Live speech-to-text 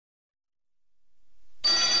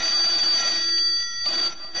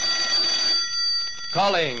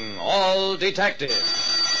Calling all detectives.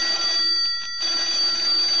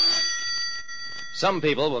 Some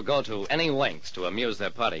people will go to any lengths to amuse their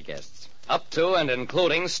party guests, up to and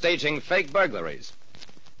including staging fake burglaries.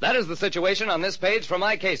 That is the situation on this page from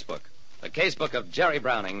my casebook, the casebook of Jerry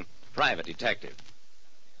Browning, private detective.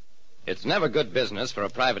 It's never good business for a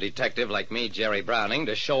private detective like me, Jerry Browning,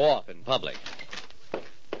 to show off in public.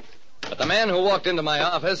 But the man who walked into my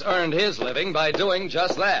office earned his living by doing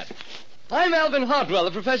just that. I'm Alvin Hartwell,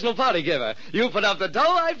 the professional party giver. You put up the dough,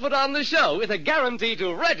 I put on the show, with a guarantee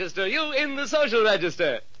to register you in the social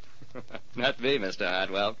register. Not me, Mr.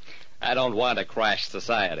 Hartwell. I don't want to crash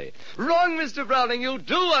society. Wrong, Mr. Browning. You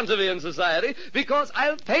do want to be in society because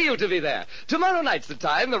I'll pay you to be there. Tomorrow night's the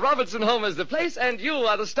time. The Robertson home is the place, and you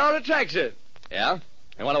are the star attraction. Yeah?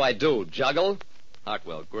 And what do? Juggle?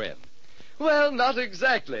 Hartwell grinned. Well, not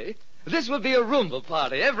exactly. This will be a Roomba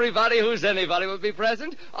party. Everybody who's anybody will be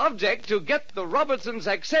present. Object to get the Robertsons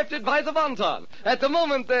accepted by the Bon Ton. At the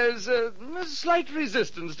moment, there's a slight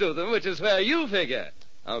resistance to them, which is where you figure.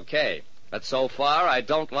 Okay. But so far, I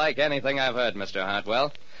don't like anything I've heard, Mr.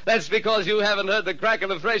 Hartwell. That's because you haven't heard the crack of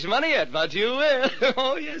the fresh money yet, but you will.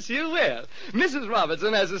 Oh, yes, you will. Mrs.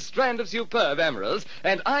 Robertson has a strand of superb emeralds,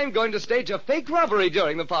 and I'm going to stage a fake robbery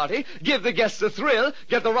during the party, give the guests a thrill,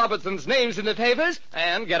 get the Robertsons' names in the papers,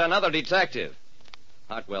 and get another detective.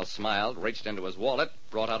 Hartwell smiled, reached into his wallet,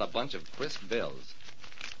 brought out a bunch of crisp bills.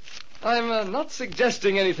 I'm not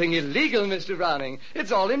suggesting anything illegal, Mr. Browning.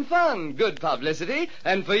 It's all in fun. Good publicity.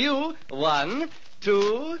 And for you, $1,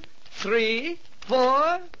 $2, $3,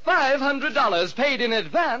 $4, $500 paid in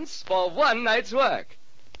advance for one night's work.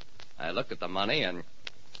 I looked at the money and...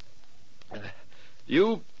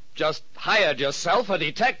 you just hired yourself a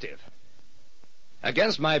detective.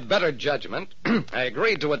 Against my better judgment, I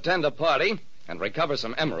agreed to attend a party and recover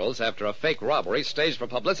some emeralds after a fake robbery staged for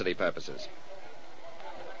publicity purposes.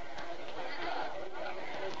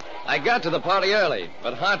 I got to the party early,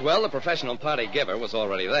 but Hartwell, the professional party giver, was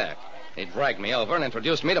already there. He dragged me over and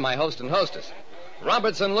introduced me to my host and hostess.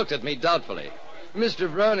 Robertson looked at me doubtfully. Mr.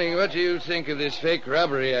 Browning, what do you think of this fake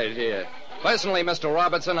robbery idea? Personally, Mr.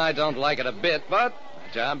 Robertson, I don't like it a bit, but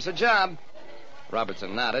a job's a job.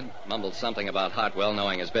 Robertson nodded, mumbled something about Hartwell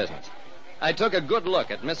knowing his business. I took a good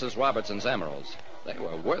look at Mrs. Robertson's emeralds. They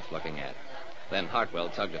were worth looking at. Then Hartwell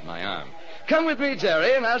tugged at my arm. Come with me,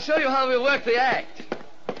 Jerry, and I'll show you how we work the act.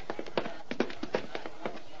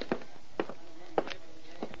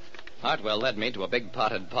 Hartwell led me to a big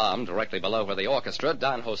potted palm directly below where the orchestra,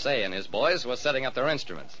 Don Jose and his boys, were setting up their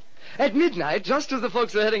instruments. At midnight, just as the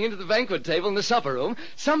folks are heading into the banquet table in the supper room,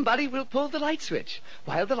 somebody will pull the light switch.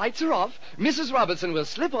 While the lights are off, Mrs. Robertson will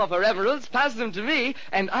slip off her emeralds, pass them to me,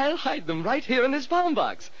 and I'll hide them right here in this palm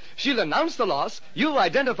box. She'll announce the loss, you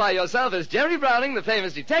identify yourself as Jerry Browning, the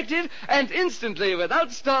famous detective, and instantly,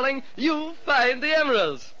 without stalling, you find the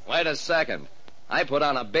emeralds. Wait a second. I put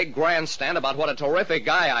on a big grandstand about what a terrific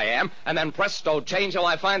guy I am, and then presto chango,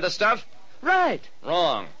 I find the stuff? Right.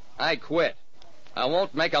 Wrong. I quit. I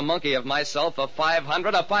won't make a monkey of myself for $500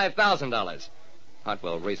 or $5,000.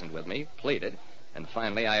 Hartwell reasoned with me, pleaded, and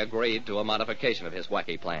finally I agreed to a modification of his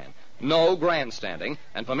wacky plan. No grandstanding,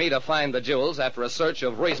 and for me to find the jewels after a search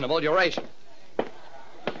of reasonable duration.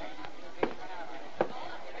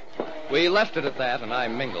 We left it at that, and I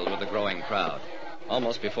mingled with the growing crowd.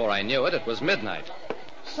 Almost before I knew it, it was midnight.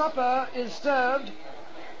 Supper is served.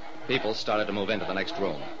 People started to move into the next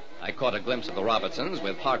room. I caught a glimpse of the Robertsons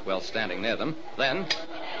with Hartwell standing near them. Then... the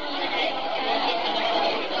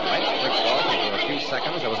lights flicked off, and for a few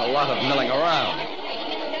seconds there was a lot of milling around.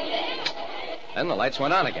 Then the lights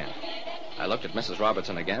went on again. I looked at Mrs.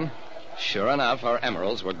 Robertson again. Sure enough, her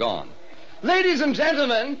emeralds were gone. Ladies and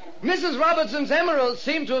gentlemen, Mrs. Robertson's emeralds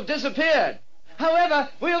seem to have disappeared. However,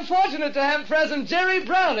 we are fortunate to have present Jerry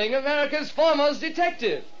Browning, America's foremost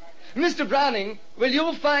detective. Mr. Browning, will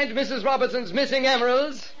you find Mrs. Robertson's missing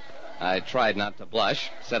emeralds? I tried not to blush,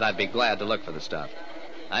 said I'd be glad to look for the stuff.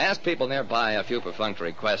 I asked people nearby a few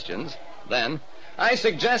perfunctory questions. Then, I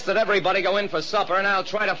suggest that everybody go in for supper, and I'll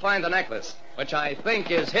try to find the necklace, which I think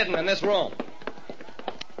is hidden in this room.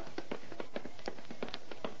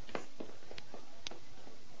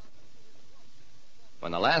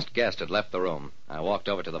 When the last guest had left the room, I walked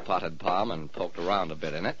over to the potted palm and poked around a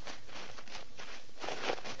bit in it.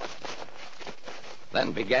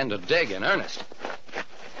 Then began to dig in earnest.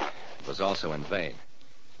 It was also in vain,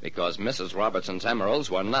 because Mrs. Robertson's emeralds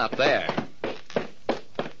were not there.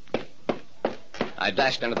 I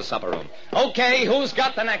dashed into the supper room. Okay, who's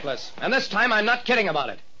got the necklace? And this time I'm not kidding about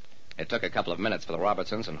it. It took a couple of minutes for the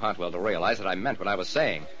Robertsons and Hartwell to realize that I meant what I was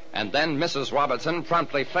saying. And then Mrs. Robertson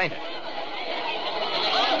promptly fainted.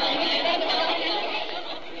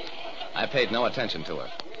 I paid no attention to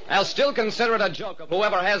her. I'll still consider it a joke if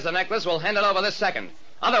whoever has the necklace will hand it over this second.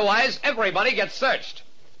 Otherwise, everybody gets searched.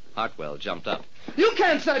 Hartwell jumped up. You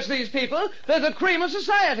can't search these people. They're the cream of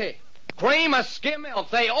society. Cream of skim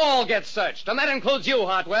milk. They all get searched. And that includes you,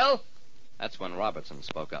 Hartwell. That's when Robertson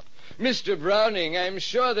spoke up. Mr. Browning, I'm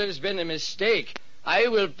sure there's been a mistake. I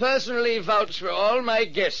will personally vouch for all my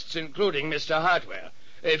guests, including Mr. Hartwell.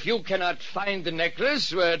 If you cannot find the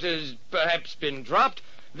necklace where it has perhaps been dropped,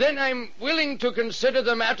 then I'm willing to consider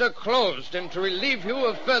the matter closed and to relieve you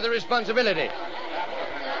of further responsibility.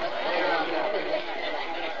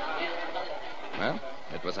 Well,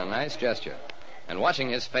 it was a nice gesture. And watching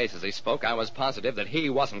his face as he spoke, I was positive that he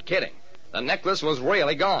wasn't kidding. The necklace was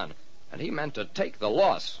really gone, and he meant to take the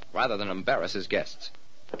loss rather than embarrass his guests.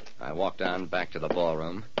 I walked on back to the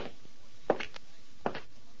ballroom.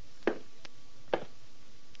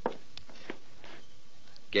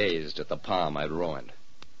 Gazed at the palm I'd ruined.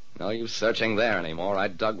 No use searching there anymore. I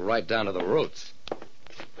dug right down to the roots.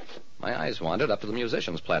 My eyes wandered up to the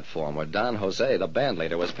musicians' platform where Don Jose, the band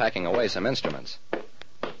leader, was packing away some instruments.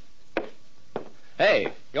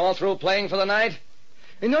 Hey, you all through playing for the night?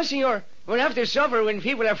 No, senor. Well, after supper, when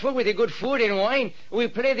people are full with the good food and wine, we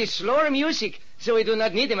play the slower music, so we do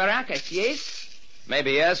not need the maracas, yes?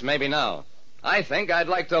 Maybe yes, maybe no. I think I'd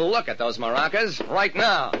like to look at those maracas right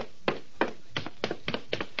now.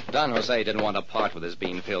 Don Jose didn't want to part with his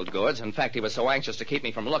bean-filled gourds. In fact, he was so anxious to keep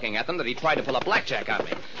me from looking at them that he tried to pull a blackjack on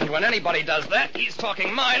me. And when anybody does that, he's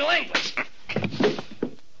talking my language.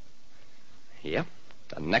 Yep,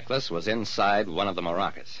 the necklace was inside one of the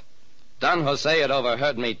maracas. Don Jose had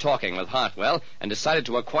overheard me talking with Hartwell and decided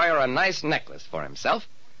to acquire a nice necklace for himself,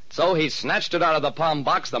 so he snatched it out of the palm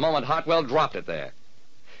box the moment Hartwell dropped it there.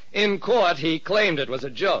 In court, he claimed it was a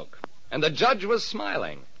joke, and the judge was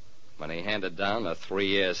smiling when he handed down a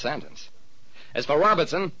 3-year sentence. As for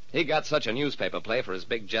Robertson, he got such a newspaper play for his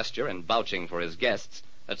big gesture in vouching for his guests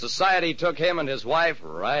that society took him and his wife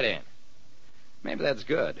right in. Maybe that's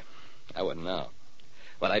good. I wouldn't know.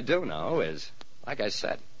 What I do know is, like I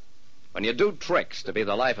said, when you do tricks to be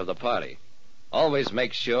the life of the party, always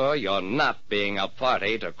make sure you're not being a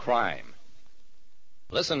party to crime.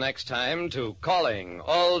 Listen next time to Calling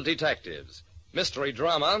All Detectives. Mystery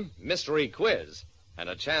drama, mystery quiz, and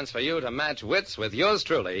a chance for you to match wits with yours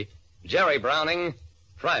truly, Jerry Browning,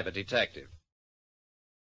 Private Detective.